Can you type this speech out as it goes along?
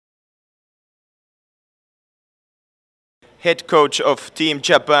head coach of Team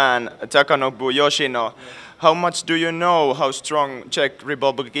Japan, Takanobu Yoshino. How much do you know how strong Czech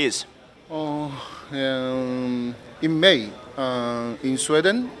Republic is? Oh, in May, in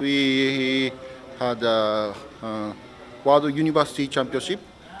Sweden, we had a World University Championship,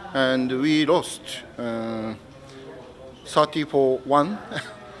 and we lost 34-1.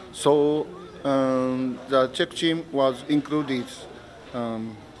 So the Czech team was included,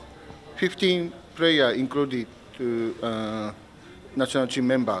 15 players included to national team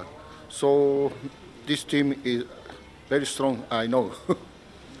member. So this team is very strong, I know.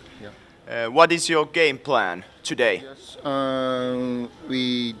 What is your game plan today? Yes,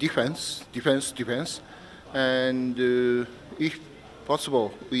 we defense, and if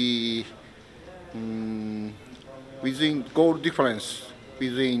possible, we within goal difference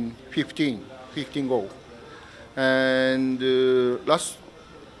within 15 goal. And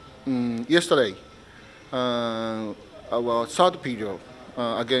yesterday, our third period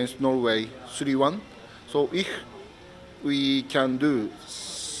against Norway 3-1. So if we can do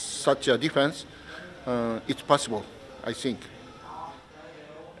such a defense, it's possible, I think.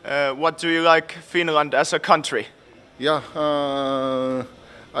 What do you like Finland as a country? Yeah,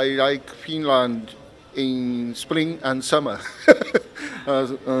 I like Finland in spring and summer.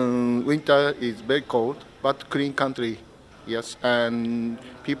 Winter is very cold, but clean country, yes, and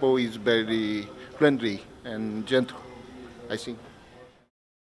people is very friendly and gentle, I think.